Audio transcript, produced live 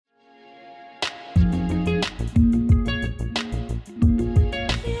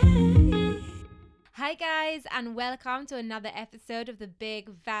Hi guys, and welcome to another episode of the Big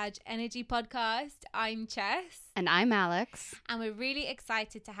Vag Energy Podcast. I'm Jess. And I'm Alex. And we're really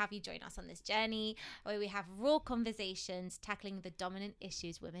excited to have you join us on this journey where we have raw conversations tackling the dominant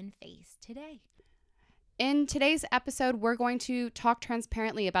issues women face today. In today's episode, we're going to talk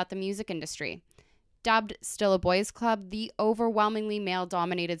transparently about the music industry. Dubbed still a boys' club, the overwhelmingly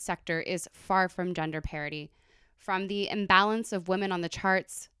male-dominated sector is far from gender parity. From the imbalance of women on the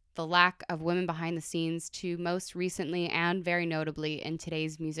charts, the lack of women behind the scenes, to most recently and very notably in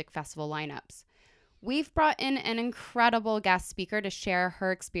today's music festival lineups. We've brought in an incredible guest speaker to share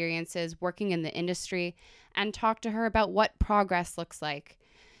her experiences working in the industry and talk to her about what progress looks like.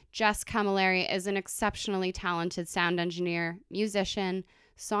 Jess Camilleri is an exceptionally talented sound engineer, musician,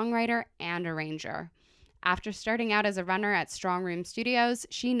 songwriter, and arranger. After starting out as a runner at Strong Room Studios,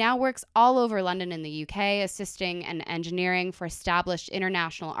 she now works all over London and the UK, assisting and engineering for established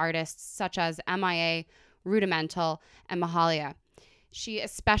international artists such as MIA, Rudimental, and Mahalia. She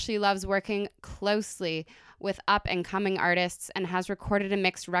especially loves working closely with up-and-coming artists and has recorded and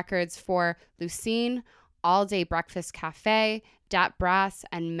mixed records for Lucene, All Day Breakfast Cafe, Dat Brass,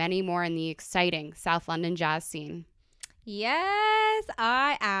 and many more in the exciting South London jazz scene. Yes,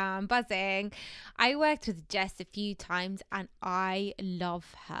 I am buzzing. I worked with Jess a few times and I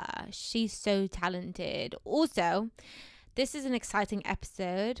love her. She's so talented. Also, this is an exciting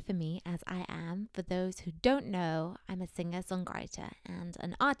episode for me, as I am. For those who don't know, I'm a singer, songwriter, and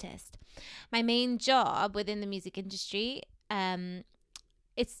an artist. My main job within the music industry,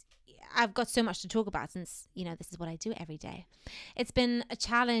 I've got so much to talk about since, this is what I do every day. It's been a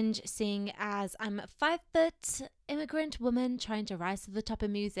challenge seeing as I'm a 5-foot immigrant woman trying to rise to the top of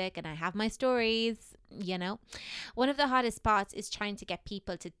music, and I have my stories, One of the hardest parts is trying to get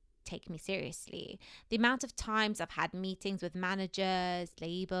people to take me seriously. The amount of times I've had meetings with managers,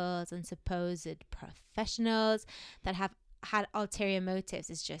 labels, and supposed professionals that have had ulterior motives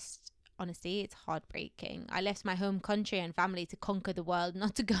is just, honestly, it's heartbreaking. I left my home country and family to conquer the world,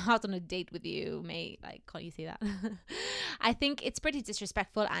 not to go out on a date with you, mate. Like, can't you see that? I think it's pretty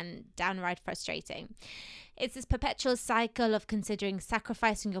disrespectful and downright frustrating. It's this perpetual cycle of considering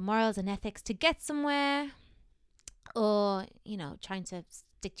sacrificing your morals and ethics to get somewhere, or, trying to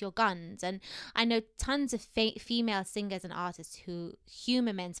stick to your guns. And I know tons of female singers and artists who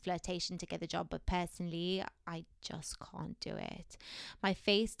humor men's flirtation to get the job, but personally, I just can't do it. My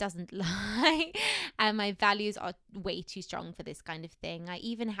face doesn't lie, and my values are way too strong for this kind of thing. I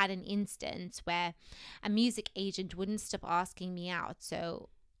even had an instance where a music agent wouldn't stop asking me out, so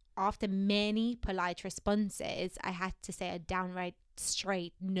after many polite responses, I had to say a downright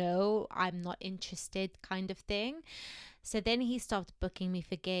straight no, I'm not interested kind of thing. So then he stopped booking me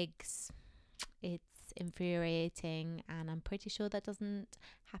for gigs. It's infuriating, and I'm pretty sure that doesn't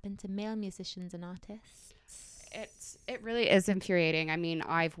happen to male musicians and artists. It really is infuriating. I mean,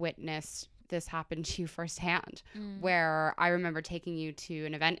 I've witnessed this happen to you firsthand, where I remember taking you to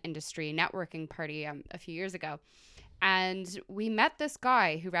an event industry networking party a few years ago. And we met this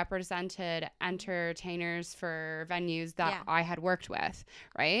guy who represented entertainers for venues that I had worked with,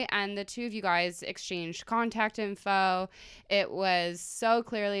 right? And the two of you guys exchanged contact info. It was so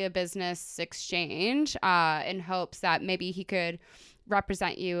clearly a business exchange in hopes that maybe he could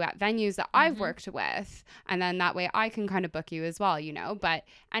represent you at venues that I've worked with. And then that way I can kind of book you as well, But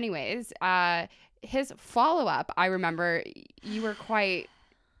anyways, his follow-up, I remember you were quite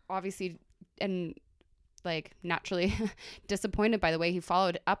obviously naturally disappointed by the way he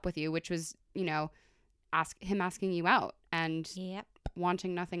followed up with you, which was, asking you out and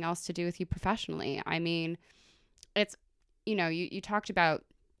wanting nothing else to do with you professionally. I mean, it's, you talked about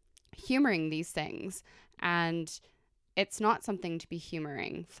humoring these things, and it's not something to be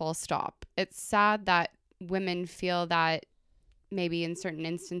humoring, full stop. It's sad that women feel that maybe in certain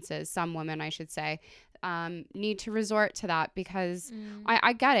instances, some women, I should say, need to resort to that because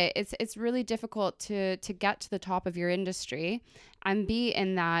I get it. It's really difficult to get to the top of your industry and be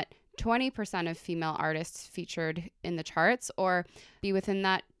in that 20% of female artists featured in the charts, or be within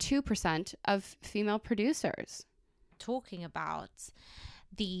that 2% of female producers. Talking about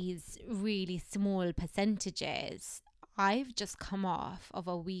these really small percentages, I've just come off of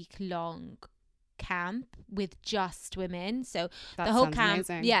a week-long camp with just women. So that the whole sounds camp,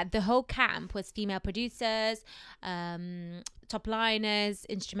 amazing. the whole camp was female producers, top liners,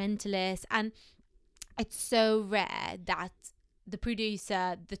 instrumentalists, and it's so rare that the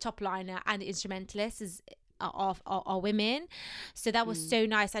producer, the top liner, and the instrumentalist are women. So that was so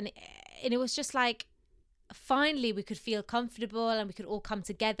nice, and it was just like finally we could feel comfortable and we could all come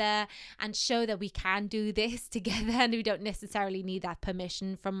together and show that we can do this together, and we don't necessarily need that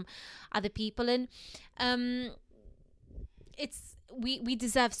permission from other people. And it's we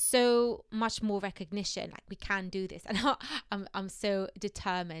deserve so much more recognition. Like, we can do this, and I'm so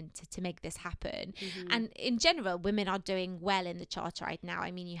determined to make this happen. And in general, women are doing well in the charts right now.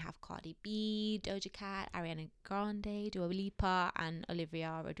 I mean, you have Cardi B, Doja Cat, Ariana Grande, Dua Lipa, and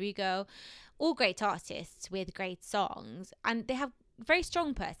Olivia Rodrigo, all great artists with great songs, and they have very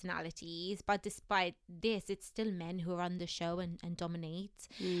strong personalities. But despite this, it's still men who are on the show and dominate.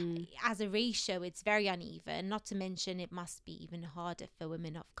 As a ratio, it's very uneven. Not to mention, it must be even harder for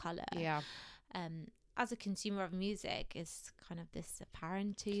women of color. Yeah. As a consumer of music, is kind of this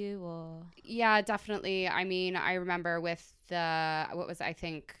apparent to you? Or Yeah, definitely. I mean, I remember with the, what was, I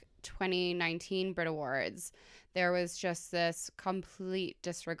think, 2019 Brit Awards, there was just this complete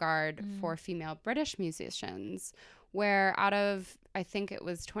disregard for female British musicians, where out of, I think it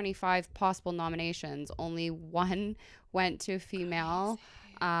was 25 possible nominations, only one went to a female,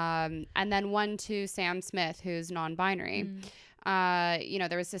 and then one to Sam Smith, who's non-binary. You know,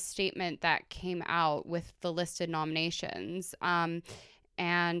 there was this statement that came out with the listed nominations, and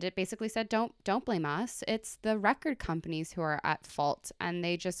it basically said, don't blame us. It's the record companies who are at fault, and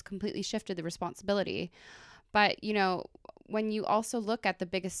they just completely shifted the responsibility. But, you know, when you also look at the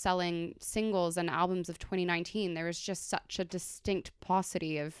biggest selling singles and albums of 2019, there was just such a distinct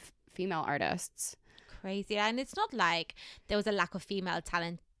paucity of female artists. Crazy. And it's not like there was a lack of female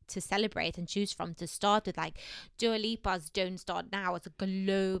talent to celebrate and choose from to start with. Like, Dua Lipa's Don't Start Now was a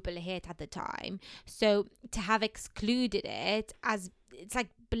global hit at the time. So to have excluded it, as it's like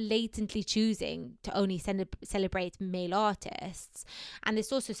blatantly choosing to only celebrate male artists. And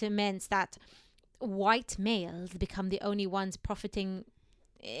this also cements that white males become the only ones profiting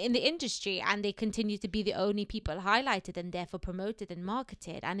in the industry, and they continue to be the only people highlighted and therefore promoted and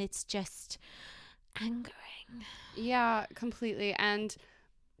marketed. And it's just angering. Yeah, completely. And,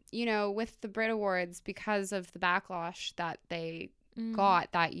 you know, with the Brit Awards, because of the backlash that they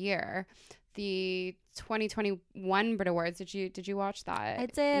got that year, the 2021 Brit Awards, did you watch that? I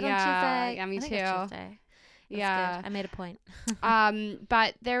did, yeah, on Tuesday. Yeah, me I think too. it was Tuesday. Yeah. Good. I made a point.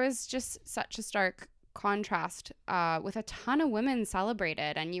 But there was just such a stark contrast with a ton of women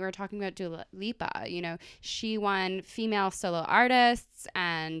celebrated. And you were talking about Dua Lipa. You know, she won Female Solo Artists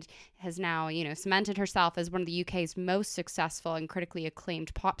and has now, you know, cemented herself as one of the UK's most successful and critically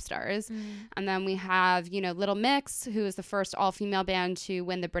acclaimed pop stars. And then we have, you know, Little Mix, who is the first all-female band to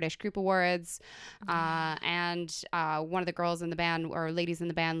win the British Group Awards. And one of the girls in the band, or ladies in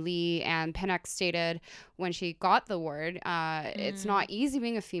the band, Lee and Pinnock, stated when she got the award, it's not easy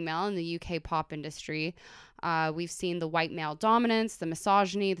being a female in the UK pop industry. We've seen the white male dominance, the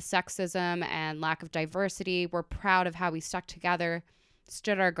misogyny, the sexism, and lack of diversity. We're proud of how we stuck together,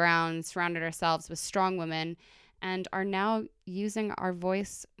 stood our ground, surrounded ourselves with strong women, and are now using our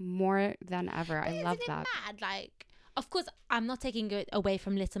voice more than ever. I love that. Mad? Like, of course, I'm not taking it away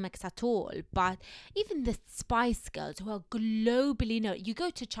from Little Mix at all, but even the Spice Girls, who are globally known, you go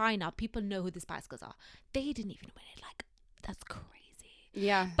to China, people know who the Spice Girls are. They didn't even win it. Like, that's crazy.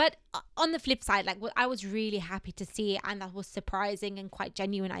 Yeah. But on the flip side, like, what I was really happy to see, and that was surprising and quite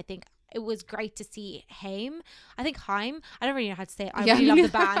genuine, I think. It was great to see Haim. I think Haim. I don't really know how to say it. I really love the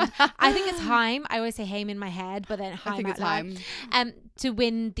band. I think it's Haim. I always say Haim in my head, but then Haim out loud. To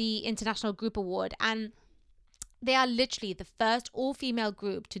win the International Group Award. And they are literally the first all-female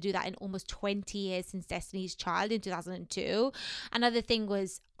group to do that in almost 20 years since Destiny's Child in 2002. Another thing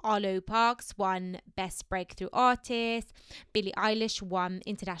was Arlo Parks won Best Breakthrough Artist. Billie Eilish won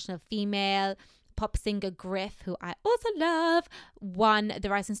International Female. Pop singer Griff, who I also love, won the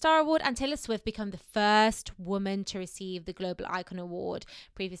Rising Star Award, and Taylor Swift became the first woman to receive the Global Icon Award,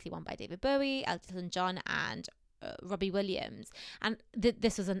 previously won by David Bowie, Elton John, and Robbie Williams. And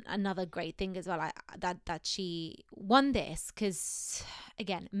this was another great thing as well, that she won this, because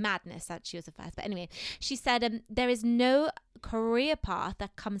again, madness that she was the first. But anyway, she said there is no career path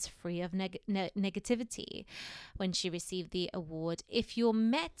that comes free of negativity. When she received the award, if you're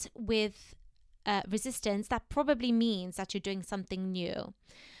met with resistance, that probably means that you're doing something new.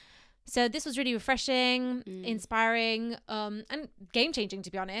 So this was really refreshing, inspiring, and game-changing, to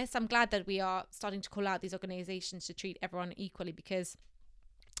be honest. I'm glad that we are starting to call out these organizations to treat everyone equally, because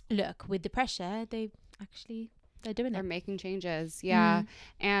look, with the pressure, they're doing it. They're making changes. Yeah.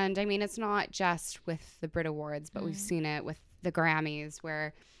 And I mean, it's not just with the Brit Awards, but we've seen it with the Grammys,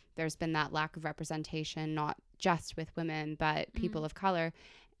 where there's been that lack of representation, not just with women, but people of color.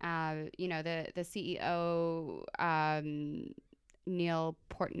 You know, the CEO Neil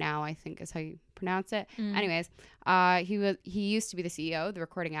Portnow, I think is how you pronounce it. Mm. Anyways, he used to be the CEO of the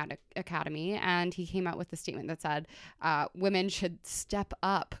Recording Academy, and he came out with a statement that said women should step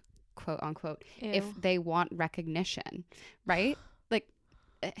up, quote unquote, if Ew. they want recognition, right? Like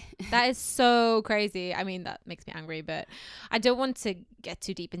That is so crazy. I mean, that makes me angry, but I don't want to get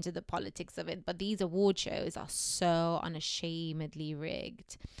too deep into the politics of it. But these award shows are so unashamedly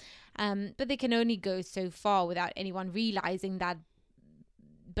rigged. But they can only go so far without anyone realizing that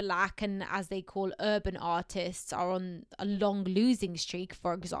black and, as they call, urban artists are on a long losing streak,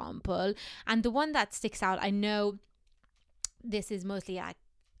 for example. And the one that sticks out, I know this is mostly like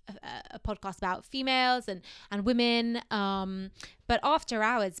a podcast about females and women, but After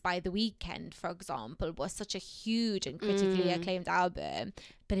Hours by The Weeknd, for example, was such a huge and critically acclaimed album,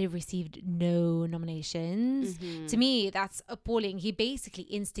 but it received no nominations. To me, that's appalling. He basically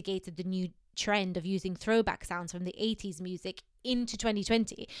instigated the new trend of using throwback sounds from the 80s music into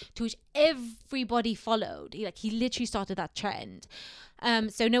 2020, to which everybody followed. He literally started that trend.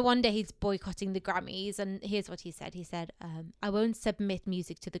 So no wonder he's boycotting the Grammys. And here's what he said. He said, I won't submit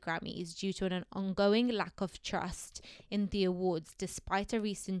music to the Grammys due to an ongoing lack of trust in the awards, despite a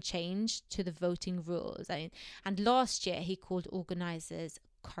recent change to the voting rules. And last year, he called organizers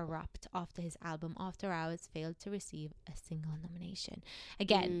corrupt after his album After Hours failed to receive a single nomination.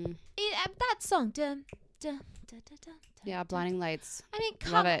 Again, that song, yeah, Blinding Lights. I mean,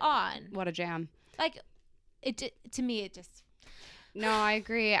 come Love it. on. What a jam. Like, to me, it just... No, I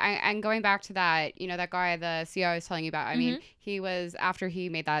agree. And going back to that, that guy, the CEO I was telling you about, I mean, he was, after he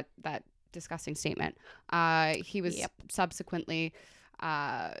made that disgusting statement, he was subsequently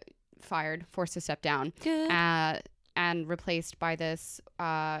fired, forced to step down. Good. And replaced by this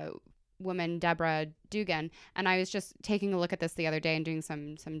woman, Deborah Dugan. And I was just taking a look at this the other day and doing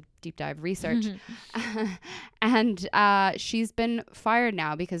some deep dive research. And she's been fired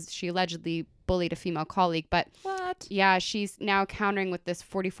now because she allegedly bullied a female colleague. But what? Yeah, she's now countering with this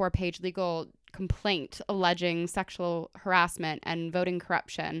 44-page legal complaint alleging sexual harassment and voting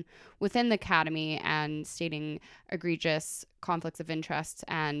corruption within the academy, and stating egregious conflicts of interest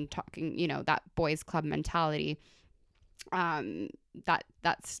and talking, that boys club mentality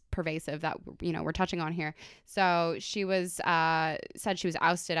that's pervasive that we're touching on here. So she was said she was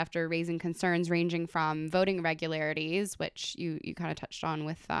ousted after raising concerns ranging from voting irregularities, which you kind of touched on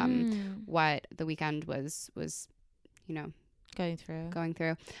with what The Weeknd was going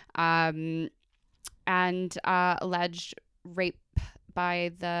through, and alleged rape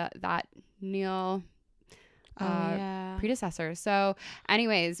by that Neil predecessor. So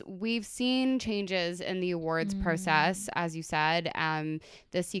anyways, we've seen changes in the awards process, as you said.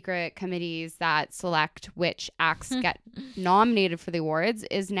 The secret committees that select which acts get nominated for the awards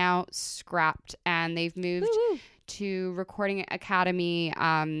is now scrapped, and they've moved to Recording Academy,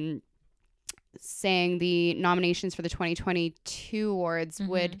 saying the nominations for the 2022 awards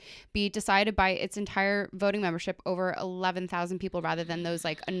would be decided by its entire voting membership, over 11,000 people, rather than those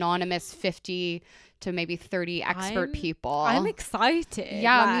like anonymous 50 to maybe 30 expert people. I'm excited.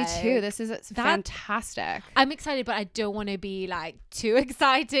 Yeah, me too. This is fantastic. I'm excited, but I don't want to be like too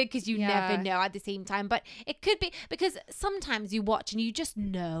excited, because you never know at the same time. But it could be, because sometimes you watch and you just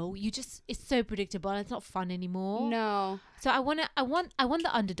know, it's so predictable and it's not fun anymore. No. So I want the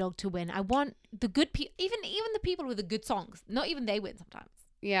underdog to win. I want the good people, even the people with the good songs. Not even they win sometimes.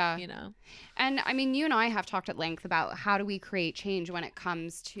 Yeah. And I mean, you and I have talked at length about how do we create change when it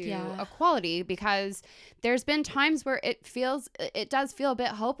comes to equality, because there's been times where it does feel a bit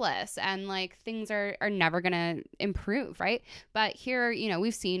hopeless and like things are never going to improve, right? But here,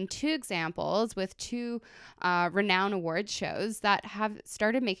 we've seen two examples with two renowned awards shows that have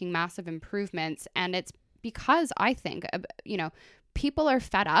started making massive improvements. And it's because I think, people are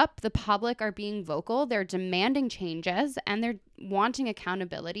fed up. The public are being vocal. They're demanding changes and they're wanting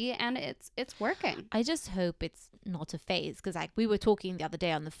accountability, and it's working. I just hope it's not a phase, because like we were talking the other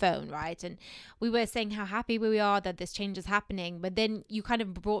day on the phone, right? And we were saying how happy we are that this change is happening. But then you kind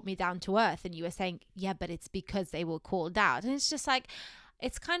of brought me down to earth and you were saying, yeah, but it's because they were called out. And it's just like,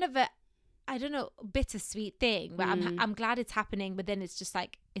 it's kind of I don't know, bittersweet thing where I'm glad it's happening, but then it's just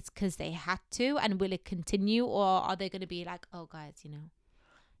like, it's because they had to. And will it continue, or are they going to be like, oh guys,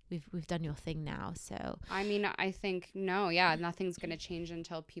 we've done your thing now? So I mean, I think nothing's going to change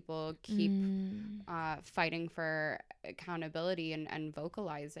until people keep fighting for accountability and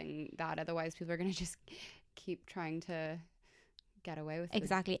vocalizing that. Otherwise people are going to just keep trying to get away with it.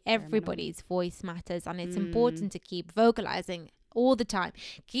 Exactly. Everybody's voice matters, and it's important to keep vocalizing all the time.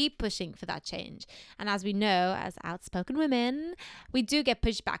 Keep pushing for that change. And as we know, as outspoken women, we do get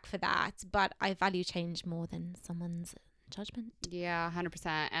pushed back for that. But I value change more than someone's judgment. Yeah,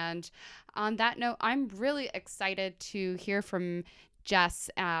 100%. And on that note, I'm really excited to hear from Jess,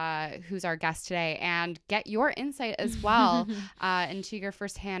 who's our guest today, and get your insight as well into your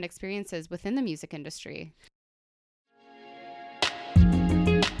firsthand experiences within the music industry.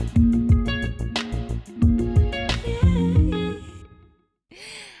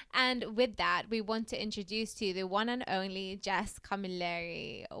 And with that, we want to introduce to you the one and only Jess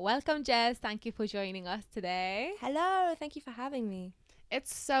Camilleri. Welcome, Jess. Thank you for joining us today. Hello, thank you for having me.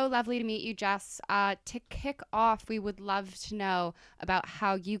 It's so lovely to meet you, Jess. To kick off, we would love to know about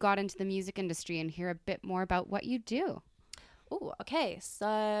how you got into the music industry and hear a bit more about what you do. Oh, okay.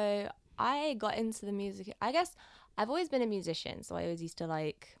 So I got into the music. I guess I've always been a musician, so I always used to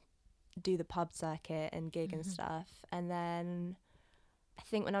like do the pub circuit and gig and stuff. And then I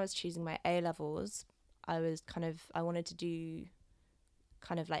think when I was choosing my A levels, I wanted to do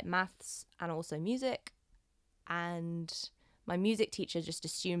kind of like maths and also music. And my music teacher just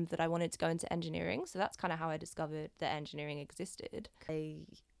assumed that I wanted to go into engineering. So that's kind of how I discovered that engineering existed. I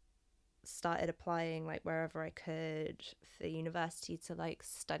started applying like wherever I could for university to like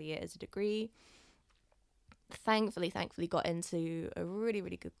study it as a degree. Thankfully got into a really,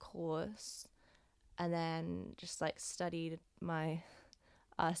 really good course, and then just like studied my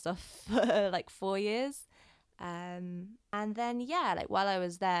ass off for like 4 years. And then, yeah, like while I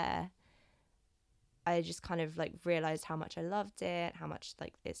was there, I just kind of like realized how much I loved it, how much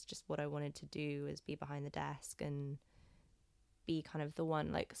like it's just what I wanted to do is be behind the desk and be kind of the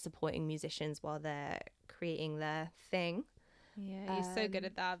one like supporting musicians while they're creating their thing. Yeah, you're so good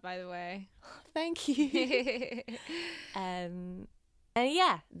at that, by the way. Thank you. And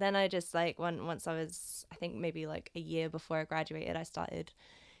yeah, then I just like once I was, I think maybe like a year before I graduated, I started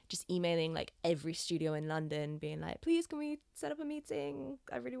just emailing like every studio in London being like, please can we set up a meeting?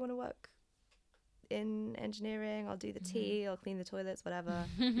 I really want to work in engineering. I'll do the tea, I'll clean the toilets, whatever.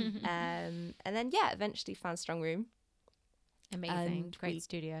 And then yeah, eventually found Strong Room. Amazing. Great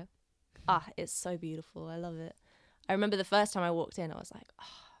studio. It's so beautiful. I love it. I remember the first time I walked in, I was like,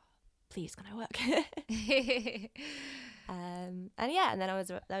 please can I work here? And yeah, and then I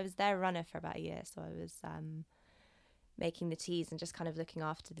was their runner for about a year. So I was making the teas and just kind of looking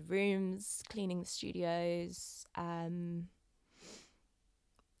after the rooms, cleaning the studios,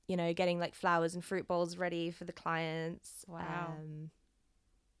 you know, getting like flowers and fruit bowls ready for the clients. Wow.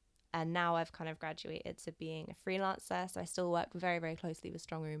 And now I've kind of graduated to being a freelancer. So I still work very, very closely with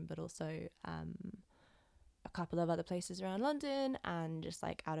Strong Room, but also a couple of other places around London and just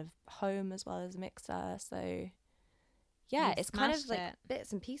like out of home as well as a mixer. So yeah, You've it's kind of smashed like it.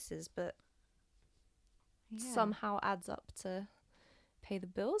 bits and pieces, but Yeah. somehow adds up to pay the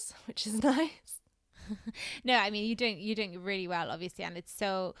bills, which is nice. No, I mean you're doing really well, obviously, and it's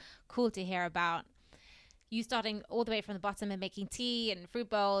so cool to hear about you starting all the way from the bottom and making tea and fruit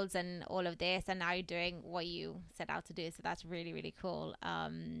bowls and all of this, and now you're doing what you set out to do. So that's really, really cool.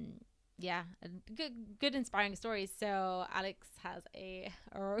 Yeah, good inspiring stories. So Alex has a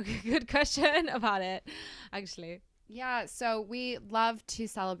good question about it, actually. Yeah, so we love to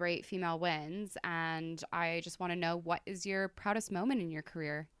celebrate female wins, and I just want to know, what is your proudest moment in your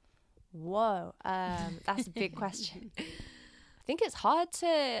career? Whoa, that's a big question. I think it's hard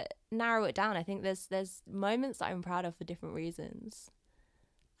to narrow it down. I think there's moments that I'm proud of for different reasons.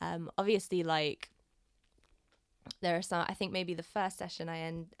 Obviously, like there are some. I think maybe the first session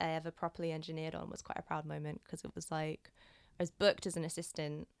I ever properly engineered on was quite a proud moment because it was like I was booked as an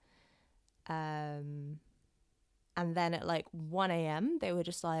assistant, and then at like 1 a.m. they were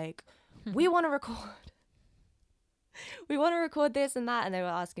just like, we want to record. We want to record this and that, and they were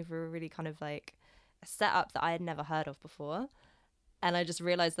asking for a really kind of like a setup that I had never heard of before. And I just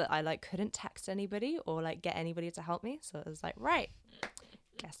realized that I like couldn't text anybody or like get anybody to help me. So I was like, right,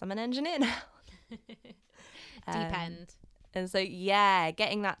 guess I'm an engineer now. Deep end. And so, yeah,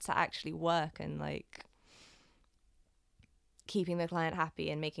 getting that to actually work and like keeping the client happy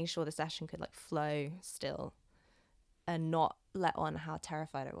and making sure the session could like flow still and not let on how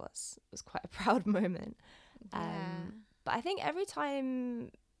terrified I was quite a proud moment. Yeah. But I think every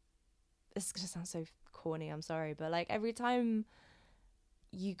time, this is going to sound so corny, I'm sorry, but like every time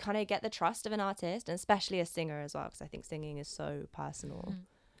you kind of get the trust of an artist, and especially a singer as well, because I think singing is so personal,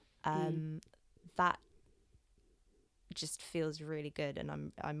 that just feels really good.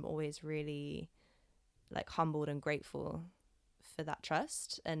 And I'm always really like humbled and grateful for that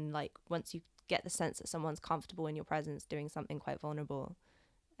trust. And like once you get the sense that someone's comfortable in your presence doing something quite vulnerable,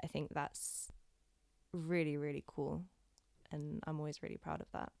 I think that's really, really cool. And I'm always really proud of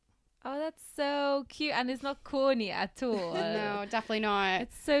that. Oh, that's so cute, and it's not corny at all. No, definitely not.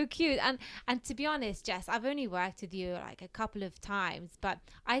 It's so cute. And to be honest, Jess, I've only worked with you like a couple of times, but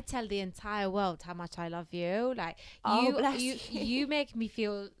I tell the entire world how much I love you. Like Oh, bless you make me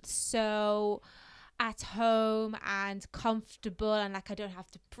feel so at home and comfortable, and like I don't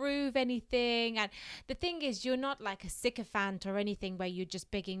have to prove anything. And the thing is, you're not like a sycophant or anything where you're just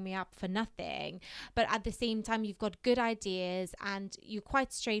bigging me up for nothing, but at the same time you've got good ideas and you're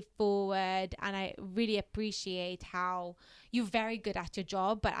quite straightforward, and I really appreciate how you're very good at your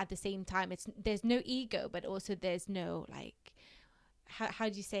job, but at the same time there's no ego, but also there's no like, how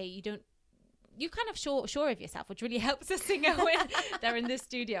do you say, you're kind of sure of yourself, which really helps a singer when they're in the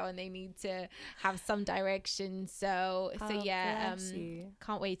studio and they need to have some direction. So yeah,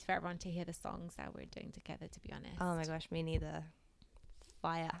 can't wait for everyone to hear the songs that we're doing together, to be honest. Oh my gosh, me neither.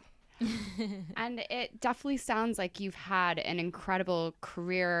 Fire. And it definitely sounds like you've had an incredible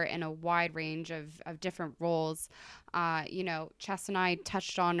career in a wide range of different roles. You know, Chess and I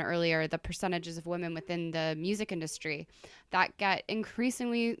touched on earlier the percentages of women within the music industry that get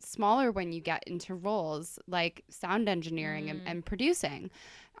increasingly smaller when you get into roles like sound engineering and producing.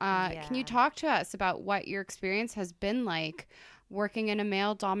 Can you talk to us about what your experience has been like working in a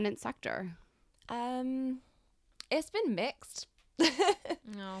male dominant sector? It's been mixed.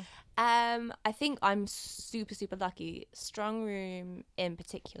 No. I think I'm super, super lucky. Strong Room in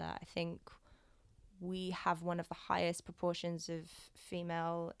particular, I think we have one of the highest proportions of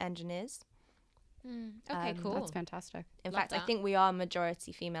female engineers. Okay, cool. That's fantastic. In Love fact, I that. think we are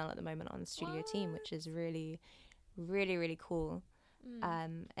majority female at the moment on the studio team, which is really, really, really cool.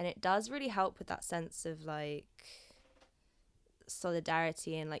 And it does really help with that sense of like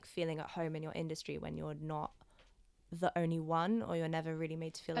solidarity and like feeling at home in your industry when you're not the only one, or you're never really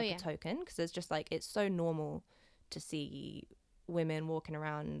made to feel like a token, because it's just like, it's so normal to see women walking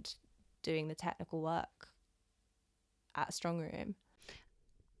around doing the technical work at a Strong Room.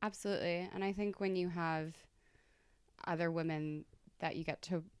 Absolutely. And I think when you have other women that you get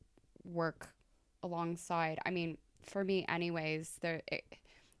to work alongside, I mean, for me anyways,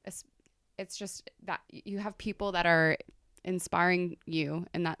 it's just that you have people that are inspiring you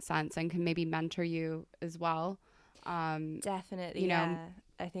in that sense and can maybe mentor you as well. Definitely, you know, yeah.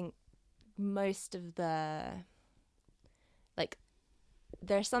 I think most of the, like,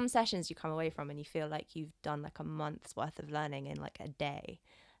 there are some sessions you come away from and you feel like you've done like a month's worth of learning in like a day.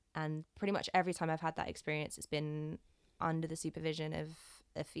 And pretty much every time I've had that experience, it's been under the supervision of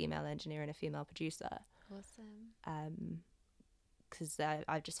a female engineer and a female producer. Awesome. Because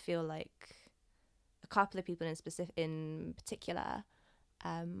I just feel like a couple of people in particular,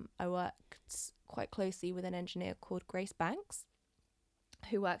 I worked quite closely with an engineer called Grace Banks,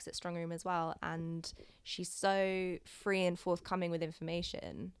 who works at Strong Room as well, and she's so free and forthcoming with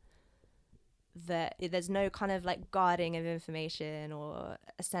information that there's no kind of like guarding of information or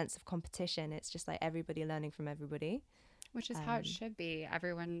a sense of competition. It's just like everybody learning from everybody, which is how it should be.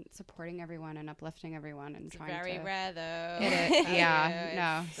 Everyone supporting everyone and uplifting everyone and trying Very to. rare though. It is.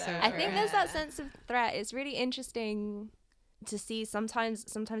 Yeah. No. So I think there's that sense of threat. It's really interesting to see sometimes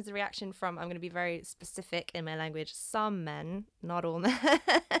the reaction from, I'm going to be very specific in my language, some men, not all men.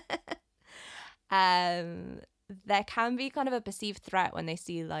 There can be kind of a perceived threat when they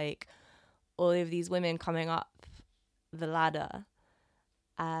see like all of these women coming up the ladder.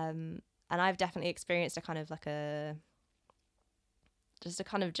 And I've definitely experienced a kind of like just a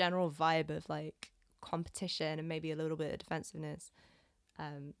kind of general vibe of like competition and maybe a little bit of defensiveness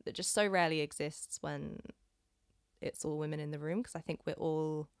that just so rarely exists when it's all women in the room, because I think we're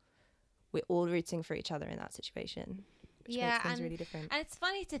all rooting for each other in that situation, which makes things really different. And it's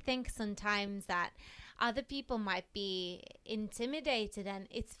funny to think sometimes that other people might be intimidated, and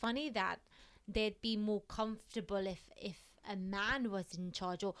it's funny that they'd be more comfortable if a man was in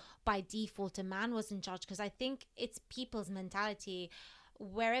charge, or by default a man was in charge, because I think it's people's mentality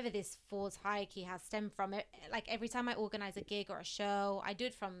wherever this false hierarchy has stemmed from. It, like every time I organize a gig or a show, I do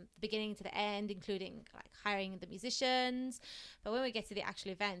it from the beginning to the end, including like hiring the musicians. But when we get to the actual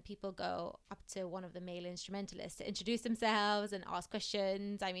event, people go up to one of the male instrumentalists to introduce themselves and ask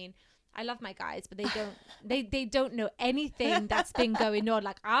questions. I mean, I love my guys, but they don't know anything that's been going on.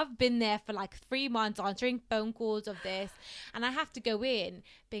 Like I've been there for like 3 months answering phone calls of this, and I have to go in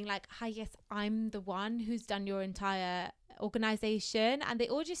being like, hi, yes, I'm the one who's done your entire organization, and they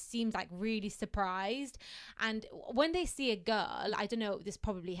all just seemed like really surprised. And when they see a girl, I don't know, this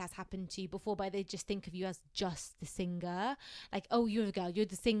probably has happened to you before, but they just think of you as just the singer, like, oh, you're a girl, you're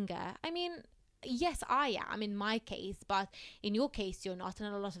the singer. I mean, yes, I am in my case, but in your case, you're not.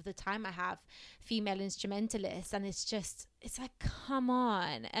 And a lot of the time, I have female instrumentalists, and it's like, come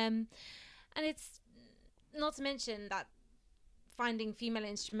on. And it's not to mention that finding female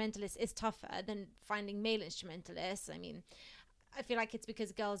instrumentalists is tougher than finding male instrumentalists. I mean, I feel like it's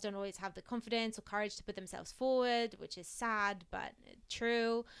because girls don't always have the confidence or courage to put themselves forward, which is sad, but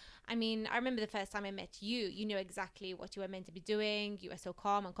true. I mean, I remember the first time I met you, you knew exactly what you were meant to be doing. You were so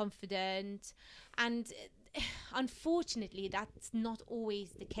calm and confident. And unfortunately, that's not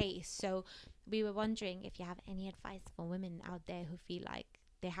always the case. So we were wondering if you have any advice for women out there who feel like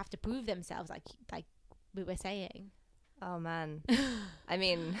they have to prove themselves, like we were saying. Oh, man. I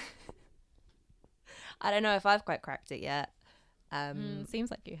mean, I don't know if I've quite cracked it yet. Seems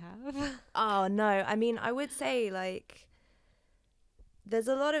like you have. Oh, no. I mean, I would say, like, there's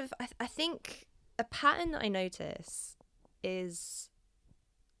a lot of... I think a pattern that I notice is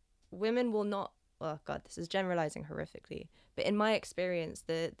women will not... Oh, God, this is generalizing horrifically. But in my experience,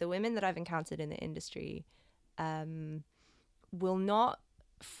 the women that I've encountered in the industry will not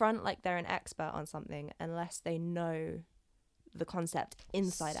front like they're an expert on something unless they know the concept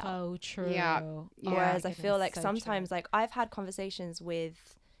inside out. So true. Yeah. Whereas I feel like so sometimes, true. like, I've had conversations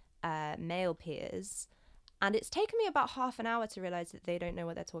with male peers, and it's taken me about half an hour to realize that they don't know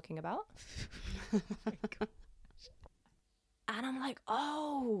what they're talking about. Oh my God. And I'm like,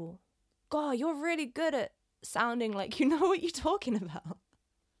 oh, God, you're really good at sounding like you know what you're talking about.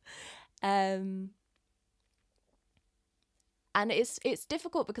 And it's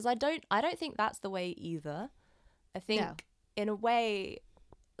difficult because I don't think that's the way either. I think in a way,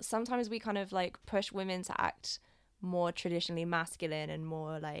 sometimes we kind of like push women to act more traditionally masculine and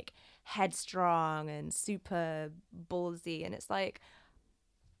more like headstrong and super ballsy. And it's like,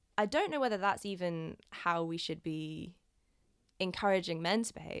 I don't know whether that's even how we should be encouraging men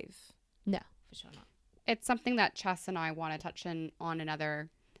to behave. No, for sure not. It's something that Chess and I want to touch on another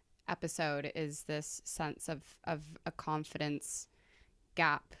episode, is this sense of a confidence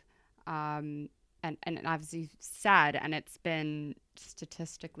gap. And as you said, and it's been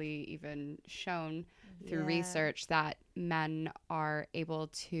statistically even shown through research, that men are able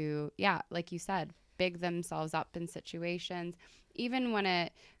to, like you said, big themselves up in situations, even when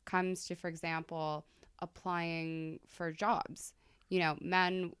it comes to, for example, applying for jobs. You know,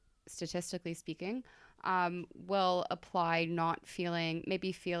 men, statistically speaking, will apply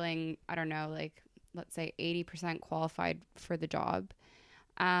maybe feeling, I don't know, like, let's say 80% qualified for the job.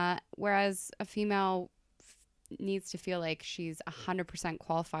 Whereas a female needs to feel like she's 100%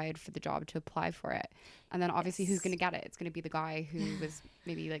 qualified for the job to apply for it. And then obviously who's going to get it? It's going to be the guy who was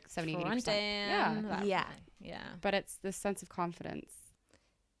maybe like 70, 80%. Yeah. But it's this sense of confidence.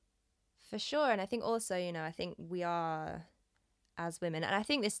 For sure. And I think also, you know, I think we are, as women, and I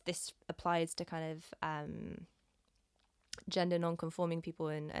think this applies to kind of gender non-conforming people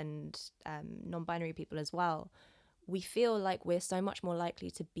and non-binary people as well. We feel like we're so much more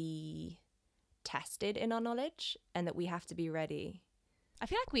likely to be tested in our knowledge, and that we have to be ready. I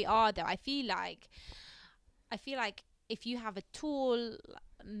feel like we are, though. I feel like if you have a tall,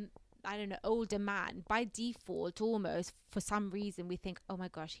 I don't know, older man, by default, almost for some reason, we think, oh my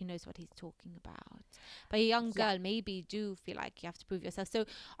gosh, he knows what he's talking about. But a young girl, maybe do feel like you have to prove yourself. So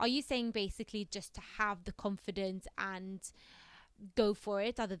are you saying basically just to have the confidence and go for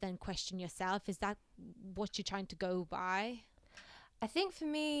it other than question yourself? Is that what you're trying to go by? I think for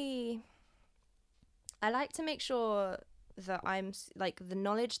me, I like to make sure that I'm like, the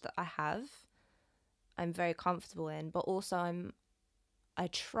knowledge that I have, I'm very comfortable in, but also I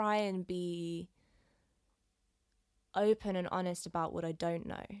try and be open and honest about what I don't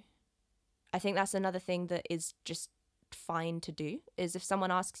know. I think that's another thing that is just fine to do, is if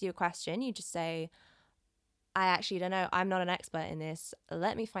someone asks you a question, you just say, I actually don't know. I'm not an expert in this.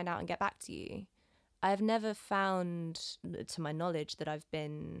 Let me find out and get back to you. I've never found, to my knowledge, that I've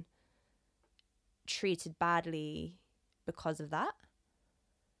been treated badly because of that.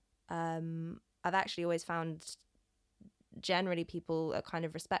 I've actually always found generally people are kind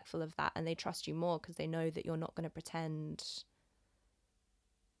of respectful of that, and they trust you more because they know that you're not going to pretend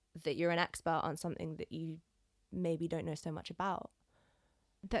that you're an expert on something that you maybe don't know so much about.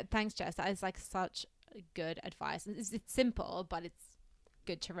 Thanks, Jess. That is like such good advice. It's simple, but it's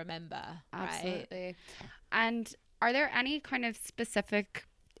good to remember. Absolutely. Right? And are there any kind of specific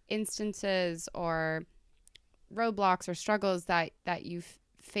instances or roadblocks or struggles that you've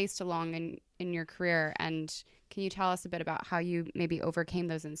faced along in your career, and can you tell us a bit about how you maybe overcame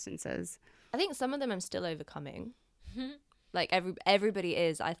those instances? I think some of them I'm still overcoming. Like everybody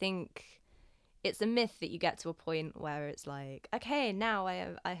is. I think it's a myth that you get to a point where it's like, okay, now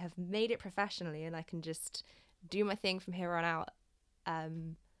I have made it professionally and I can just do my thing from here on out.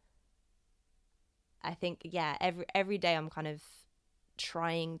 I think, yeah, every day I'm kind of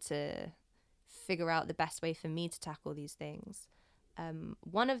trying to figure out the best way for me to tackle these things.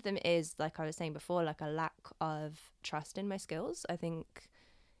 One of them is, like I was saying before, like a lack of trust in my skills. I think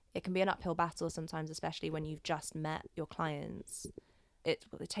it can be an uphill battle sometimes, especially when you've just met your clients. It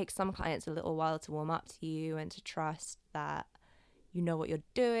takes some clients a little while to warm up to you and to trust that you know what you're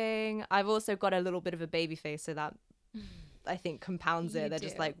doing. I've also got a little bit of a baby face, so that I think compounds it. They're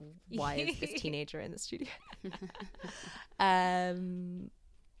just like, why is this teenager in the studio?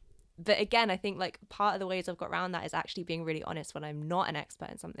 But again, I think like part of the ways I've got around that is actually being really honest when I'm not an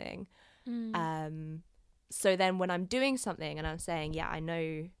expert in something. So then when I'm doing something and I'm saying, yeah, I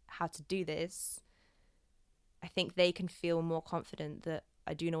know how to do this, I think they can feel more confident that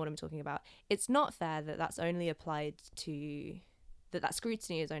I do know what I'm talking about. It's not fair that that's only applied to, that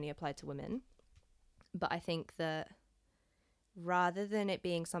scrutiny is only applied to women. But I think that rather than it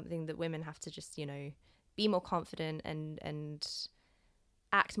being something that women have to just, you know, be more confident and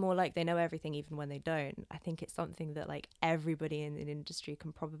act more like they know everything even when they don't, I think it's something that like everybody in the industry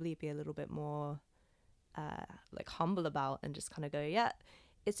can probably be a little bit more like humble about and just kind of go, yeah,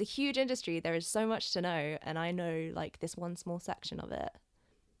 it's a huge industry, there is so much to know, and I know like this one small section of it.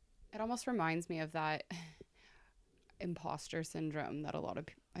 It almost reminds me of that imposter syndrome that a lot of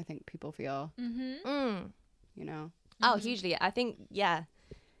I think people feel. You know. Oh, hugely. I think, yeah.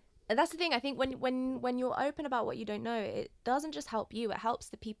 And that's the thing. I think when you're open about what you don't know, it doesn't just help you, it helps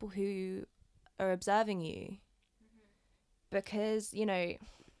the people who are observing you. Because, you know,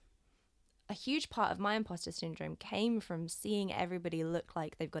 a huge part of my imposter syndrome came from seeing everybody look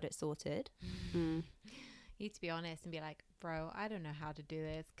like they've got it sorted. You need to be honest and be like, bro, I don't know how to do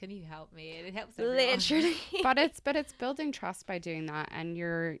this. Can you help me? And it helps everyone. Literally. but it's building trust by doing that, and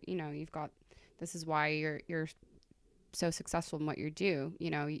you've got, this is why you're so successful in what you do.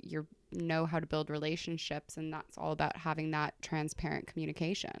 You know how to build relationships, and that's all about having that transparent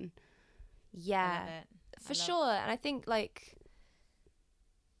communication. Yeah, for sure. And I think like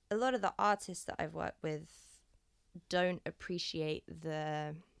a lot of the artists that I've worked with don't appreciate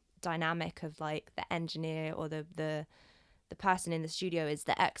the dynamic of like the engineer or the person in the studio is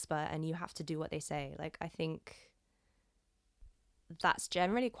the expert and you have to do what they say. Like, I think that's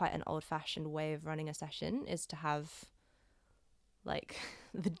generally quite an old-fashioned way of running a session, is to have like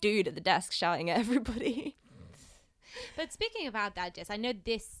the dude at the desk shouting at everybody. But speaking about that, Jess, I know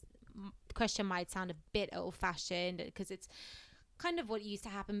this question might sound a bit old-fashioned because it's kind of what used to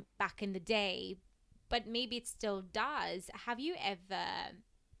happen back in the day, but maybe it still does. Have you ever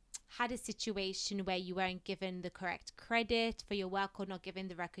had a situation where you weren't given the correct credit for your work or not given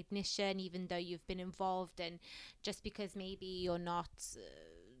the recognition, even though you've been involved, and just because maybe you're not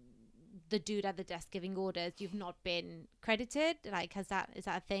the dude at the desk giving orders, you've not been credited? Like, is that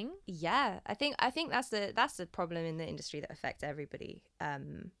a thing? Yeah, I think that's the problem in the industry that affects everybody.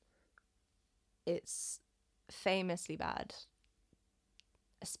 It's famously bad,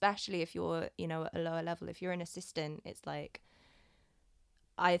 especially if you're, you know, at a lower level. If you're an assistant, it's like,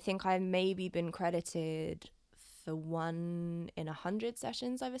 I think I've maybe been credited for 1 in 100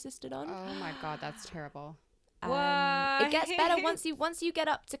 sessions I've assisted on. Oh my God, that's terrible. It gets better once you get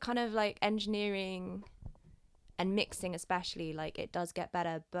up to kind of like engineering and mixing, especially, like it does get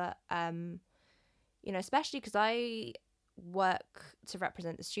better. But you know, especially because I work to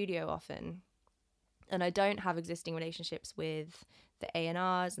represent the studio often, and I don't have existing relationships with the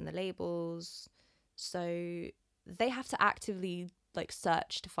A&Rs and the labels, so they have to actively like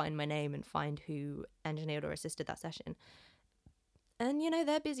search to find my name and find who engineered or assisted that session. And you know,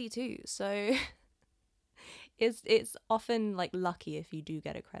 they're busy too, so it's often like lucky if you do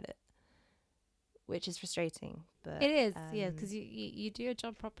get a credit, which is frustrating. But it is, yeah, because you do your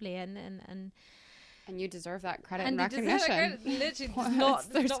job properly, and you deserve that credit and recognition. Literally,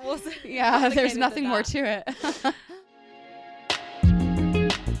 there's nothing more to it.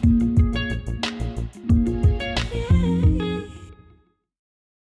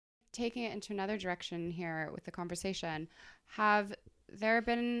 Taking it into another direction here with the conversation, have there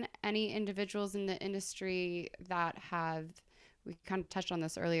been any individuals in the industry that have, we kind of touched on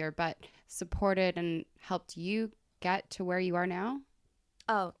this earlier, but supported and helped you get to where you are now?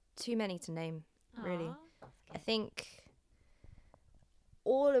 Oh, too many to name, really. I think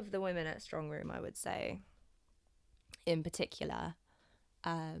all of the women at Strong Room, I would say, in particular,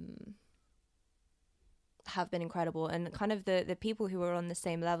 have been incredible. And kind of the people who are on the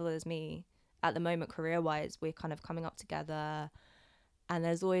same level as me at the moment, career-wise, we're kind of coming up together. And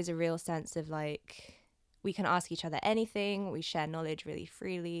there's always a real sense of like, we can ask each other anything. We share knowledge really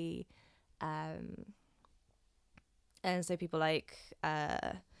freely. And so people like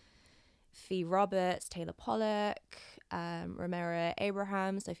Fee Roberts, Taylor Pollock, Romero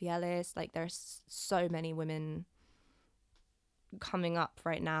Abraham, Sophie Ellis, like there's so many women coming up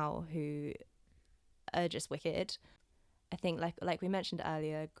right now who are just wicked. I think like we mentioned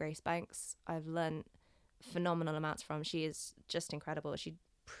earlier, Grace Banks, I've learned phenomenal amounts from. She is just incredible.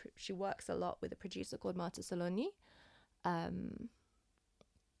 She works a lot with a producer called Marta Soloni,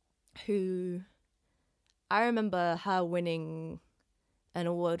 who I remember her winning an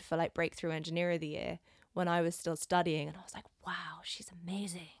award for like Breakthrough Engineer of the Year when I was still studying, and I was like, wow, she's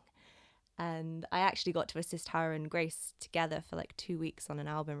amazing. And I actually got to assist her and Grace together for like 2 weeks on an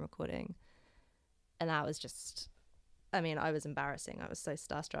album recording, and that was just, I mean, I was embarrassing. I was so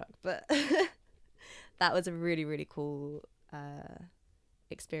starstruck, but that was a really, really cool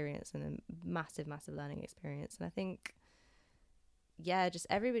experience and a massive, massive learning experience. And I think, yeah, just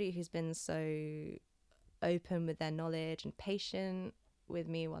everybody who's been so open with their knowledge and patient with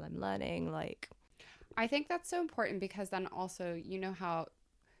me while I'm learning, like, I think that's so important, because then also you know how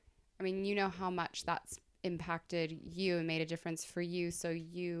much that's impacted you and made a difference for you, so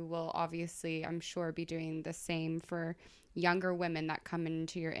you will obviously, I'm sure, be doing the same for younger women that come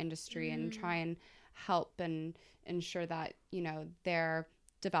into your industry and try and help and ensure that, you know, they're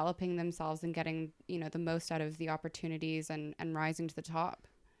developing themselves and getting, you know, the most out of the opportunities and rising to the top.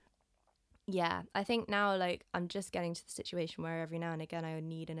 Yeah, I think now, like, I'm just getting to the situation where every now and again I would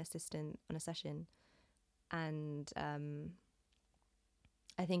need an assistant on a session. And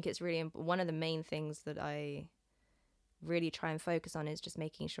I think it's really one of the main things that I really try and focus on is just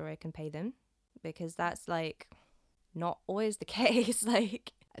making sure I can pay them, because that's like not always the case.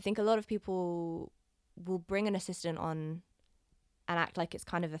 Like, I think a lot of people will bring an assistant on and act like it's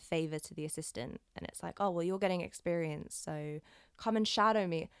kind of a favor to the assistant, and it's like, oh, well, you're getting experience, so come and shadow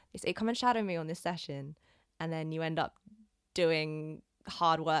me. They say, come and shadow me on this session, and then you end up doing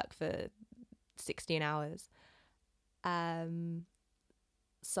hard work for 16 hours.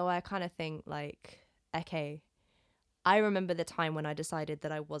 So I kind of think like, okay, I remember the time when I decided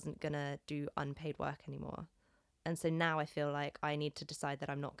that I wasn't gonna do unpaid work anymore, and so now I feel like I need to decide that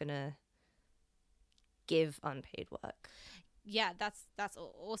I'm not gonna give unpaid work. Yeah, that's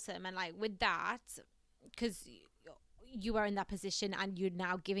awesome. And like with that, because you are in that position and you're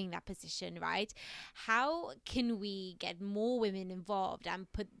now giving that position, right? How can we get more women involved and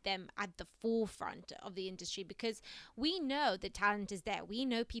put them at the forefront of the industry? Because we know the talent is there. We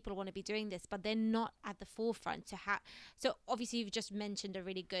know people want to be doing this, but they're not at the forefront. So obviously you've just mentioned a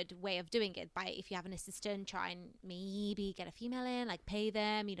really good way of doing it by, if you have an assistant, try and maybe get a female in, like pay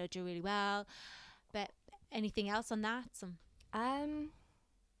them, you know, do really well. But anything else on that? I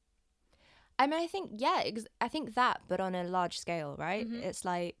mean, I think, yeah, I think that, but on a large scale, right? Mm-hmm. It's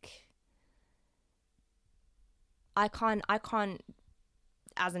like, I can't,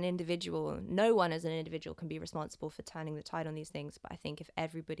 as an individual, no one as an individual can be responsible for turning the tide on these things. But I think if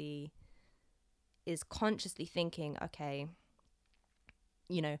everybody is consciously thinking, okay,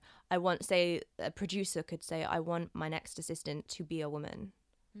 you know, I want, say, a producer could say, I want my next assistant to be a woman.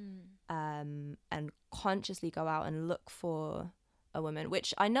 And consciously go out and look for a woman,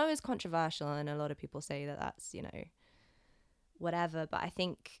 which I know is controversial, and a lot of people say that that's, you know, whatever, but I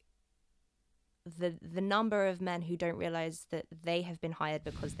think the number of men who don't realize that they have been hired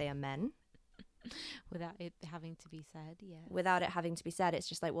because they are men without it having to be said, it's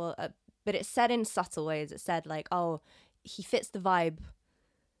just like, well, but it's said in subtle ways. It's said like, oh, he fits the vibe,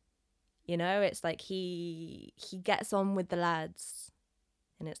 you know, it's like he gets on with the lads,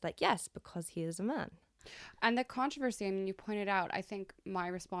 and it's like, yes, because he is a man. And the controversy, I mean, you pointed out, I think my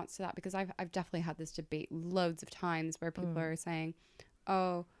response to that, because I've definitely had this debate loads of times where people are saying,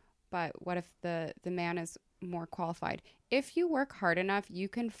 oh, but what if the man is more qualified? If you work hard enough, you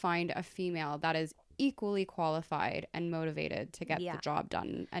can find a female that is equally qualified and motivated to get the job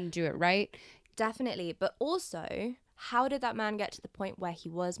done and do it right. Definitely. But also, how did that man get to the point where he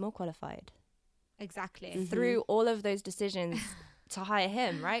was more qualified? Exactly. Through all of those decisions to hire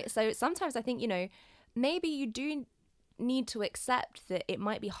him, right? So sometimes I think, you know, maybe you do need to accept that it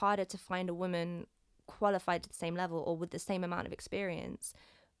might be harder to find a woman qualified to the same level or with the same amount of experience,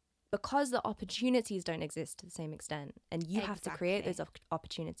 because the opportunities don't exist to the same extent, and you have to create those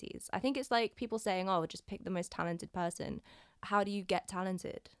opportunities. I think it's like people saying, oh, just pick the most talented person. How do you get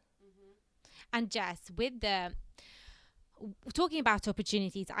talented? And Jess, with the talking about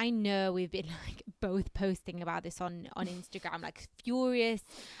opportunities, I know we've been like both posting about this on Instagram, like furious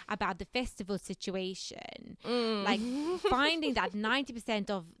about the festival situation, like finding that 90%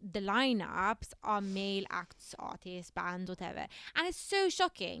 of the lineups are male acts, artists, bands, whatever. And it's so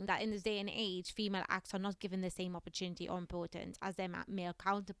shocking that in this day and age, female acts are not given the same opportunity or importance as their male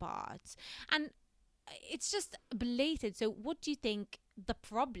counterparts. And it's just blatant. So what do you think the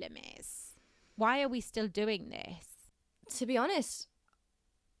problem is? Why are we still doing this? To be honest,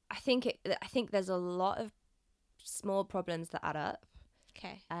 I think there's a lot of small problems that add up.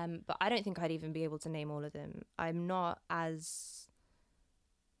 Okay. But I don't think I'd even be able to name all of them. I'm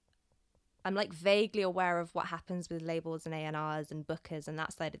like vaguely aware of what happens with labels and A&Rs and bookers and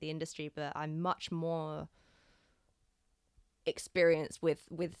that side of the industry, but I'm much more experienced with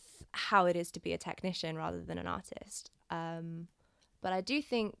how it is to be a technician rather than an artist. But I do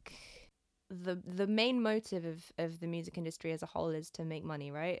think the main motive of the music industry as a whole is to make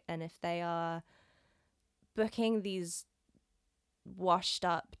money, right? And if they are booking these washed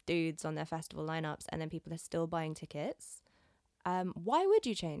up dudes on their festival lineups and then people are still buying tickets, why would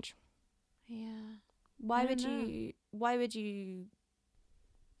you change? Yeah. Why would you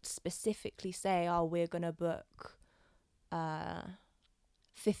specifically say, oh, we're gonna book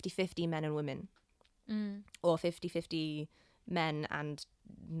 50-50 men and women, or 50-50 men and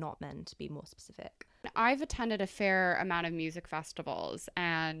not men, to be more specific? I've attended a fair amount of music festivals,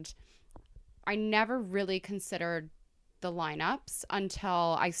 and I never really considered the lineups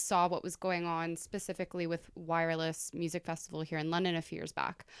until I saw what was going on specifically with Wireless Music Festival here in London a few years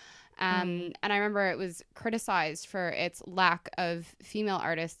back. And I remember it was criticized for its lack of female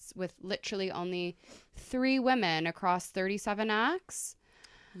artists, with literally only 3 women across 37 acts.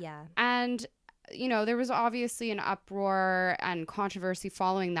 Yeah. And, you know, there was obviously an uproar and controversy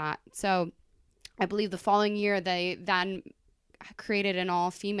following that. So I believe the following year they then created an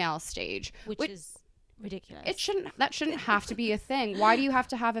all-female stage. Which is ridiculous. That shouldn't have to be a thing. Why do you have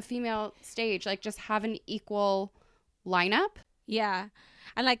to have a female stage? Like, just have an equal lineup. Yeah.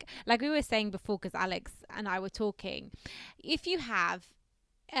 And like we were saying before, because Alex and I were talking, if you have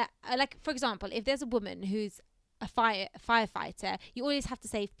like, for example, if there's a woman who's a firefighter, you always have to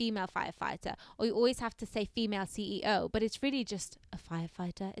say female firefighter, or you always have to say female CEO, but it's really just a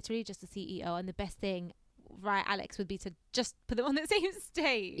firefighter, it's really just a CEO. And the best thing, right, Alex, would be to just put them on the same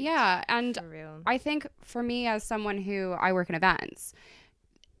stage. Yeah. And For real. I think for me, as someone who I work in events,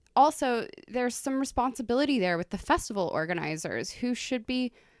 also there's some responsibility there with the festival organizers, who should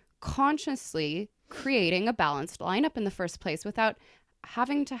be consciously creating a balanced lineup in the first place without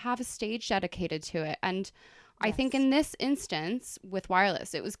having to have a stage dedicated to it. And I think in this instance with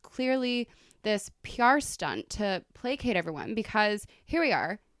Wireless, it was clearly this PR stunt to placate everyone, because here we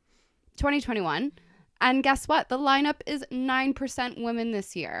are, 2021, and guess what? The lineup is 9% women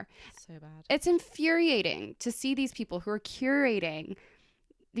this year. So bad. It's infuriating to see these people who are curating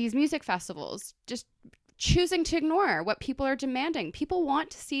these music festivals just choosing to ignore what people are demanding. People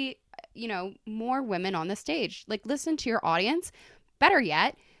want to see, you know, more women on the stage. Like, listen to your audience. Better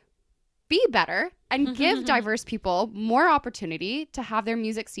yet, be better and give diverse people more opportunity to have their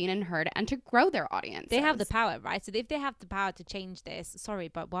music seen and heard and to grow their audience. They have the power, right? So if they have the power to change this, sorry,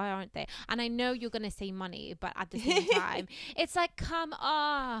 but why aren't they? And I know you're going to say money, but at the same time, it's like, come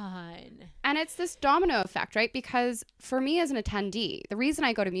on. And it's this domino effect, right? Because for me as an attendee, the reason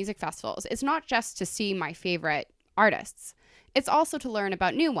I go to music festivals is not just to see my favorite artists. It's also to learn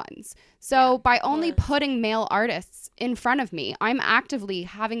about new ones. So by only putting male artists in front of me, I'm actively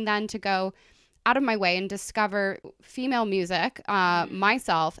having then to go out of my way and discover female music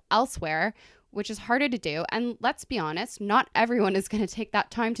myself elsewhere, which is harder to do. And let's be honest, not everyone is going to take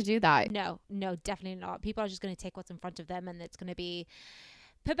that time to do that. No, definitely not. People are just going to take what's in front of them, and it's going to be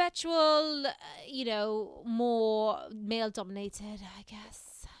perpetual, more male dominated, I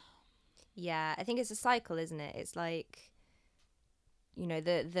guess. Yeah, I think it's a cycle, isn't it? It's like,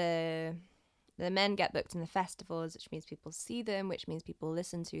 the men get booked in the festivals, which means people see them, which means people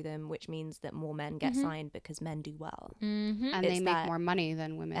listen to them, which means that more men get signed because men do well. Mm-hmm. And they make more money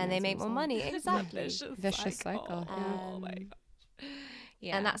than women. And they make more money, exactly. Vicious cycle. Oh my gosh.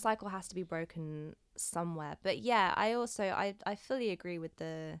 Yeah. And that cycle has to be broken somewhere. But yeah, I fully agree with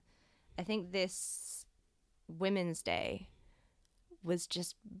I think this Women's Day was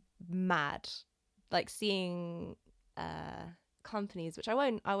just mad. Like, seeing companies, which I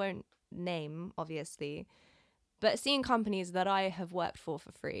won't name, obviously, but seeing companies that I have worked for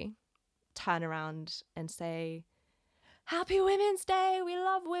free turn around and say, Happy Women's Day, we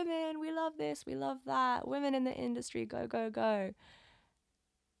love women, we love this, we love that, women in the industry, go, go, go.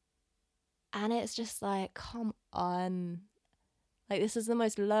 And it's just like, come on. Like, this is the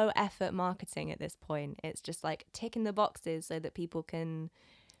most low effort marketing at this point. It's just like ticking the boxes so that people can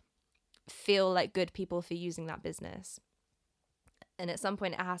feel like good people for using that business. And at some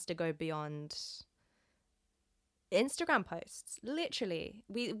point it has to go beyond Instagram posts. Literally,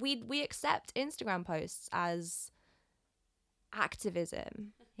 we accept Instagram posts as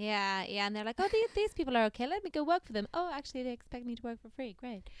activism. Yeah, and they're like, oh, these people are okay. Let me go work for them. Oh, actually, they expect me to work for free.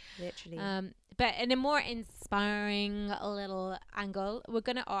 Great. Literally. But in a more inspiring little angle, we're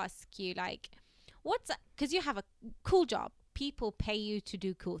gonna ask you, like, because you have a cool job. People pay you to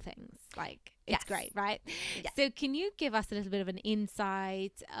do cool things. Like, it's great, right? Yes. So can you give us a little bit of an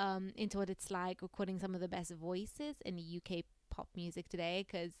insight into what it's like recording some of the best voices in UK pop music today?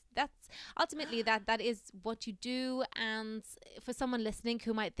 Because that's ultimately that is what you do. And for someone listening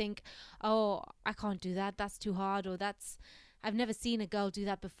who might think, oh, I can't do that, that's too hard, or I've never seen a girl do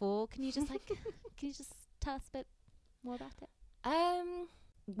that before, can you just tell us a bit more about it?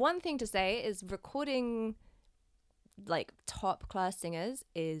 One thing to say is recording like top class singers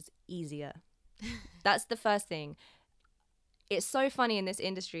is easier. That's the first thing. It's so funny in this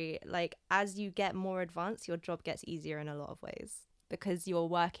industry, like, as you get more advanced, your job gets easier in a lot of ways, because you're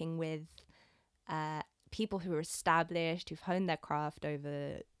working with people who are established, who've honed their craft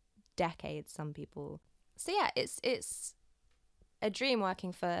over decades, some people. So yeah, it's a dream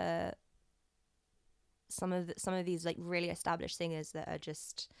working for some of these like really established singers that are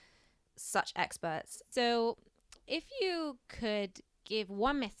just such experts. So if you could give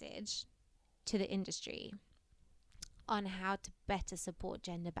one message to the industry on how to better support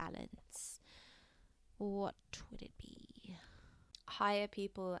gender balance, what would it be? Hire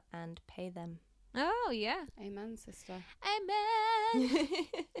people and pay them. Oh, yeah. Amen, sister. Amen.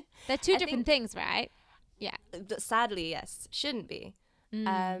 They're two different things, right? Yeah. Sadly, yes. Shouldn't be.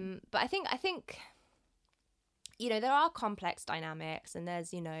 But I think, you know, there are complex dynamics, and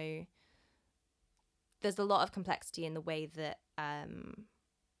there's a lot of complexity in the way that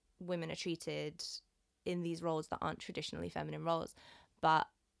women are treated in these roles that aren't traditionally feminine roles. But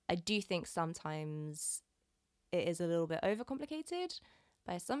I do think sometimes it is a little bit overcomplicated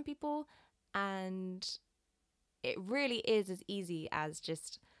by some people, and it really is as easy as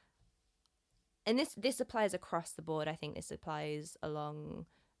just, and this applies across the board. I think this applies along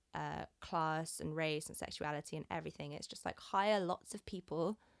class and race and sexuality and everything. It's just like, hire lots of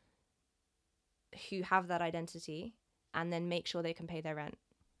people who have that identity, and then make sure they can pay their rent.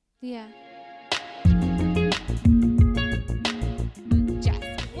 Yeah.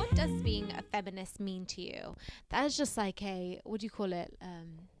 Jess, what does being a feminist mean to you? That is just like what do you call it?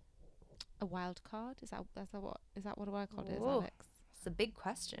 A wild card? Is that what a wild card is, Alex? It's a big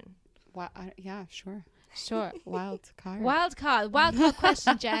question. Yeah, sure. Sure. Wild card. Wild card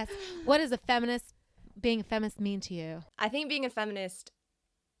question, Jess. What does being a feminist mean to you? I think being a feminist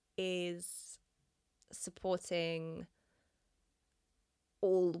is supporting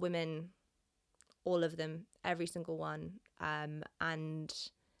all women, all of them, every single one. And I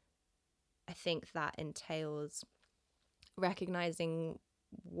think that entails recognizing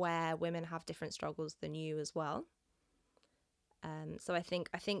where women have different struggles than you as well. So I think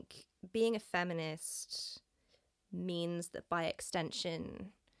being a feminist means that by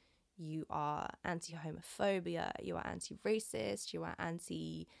extension you are anti-homophobia, you are anti-racist, you are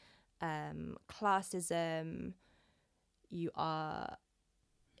anti-classism, you are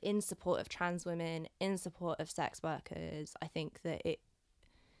in support of trans women, in support of sex workers. I think that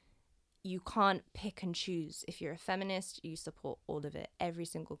you can't pick and choose. If you're a feminist, you support all of it, every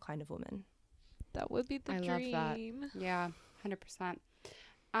single kind of woman. That would be the dream. Love that. Yeah, 100%.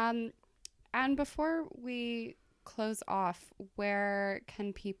 And before we close off, where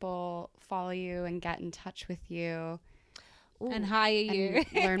can people follow you and get in touch with you? Ooh. And hire you?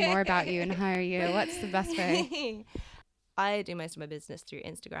 And learn more about you and hire you. What's the best way? I do most of my business through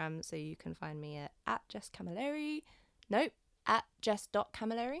Instagram, so you can find me at Jess Camilleri. Nope, at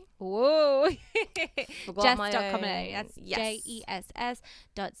Jess.Camilleri. Whoa. Jess.Camilleri. That's JESS.CAMIL.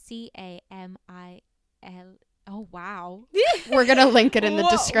 Oh, wow. We're going to link it in the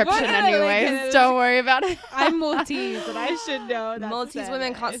description anyways. Don't worry about it. I'm Maltese, and I should know that. Maltese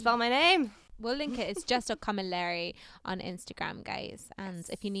women can't spell my name. We'll link it. It's Jess.Camilleri on Instagram, guys. And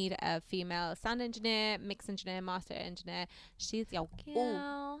if you need a female sound engineer, mix engineer, master engineer, she's your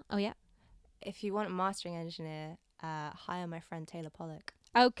girl. Oh, yeah. If you want a mastering engineer, hire my friend Taylor Pollock.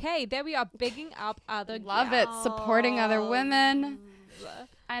 Okay, there we are, bigging up other Love it. Supporting other women.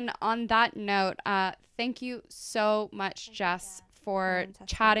 And on that note, thank you so much, Jess, for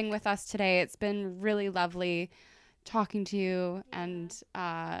chatting with us today. It's been really lovely talking to you and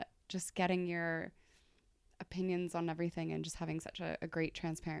just getting your opinions on everything and just having such a great,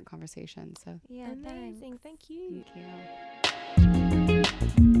 transparent conversation. So Yeah, amazing. Thank you.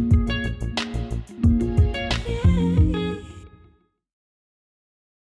 thank you.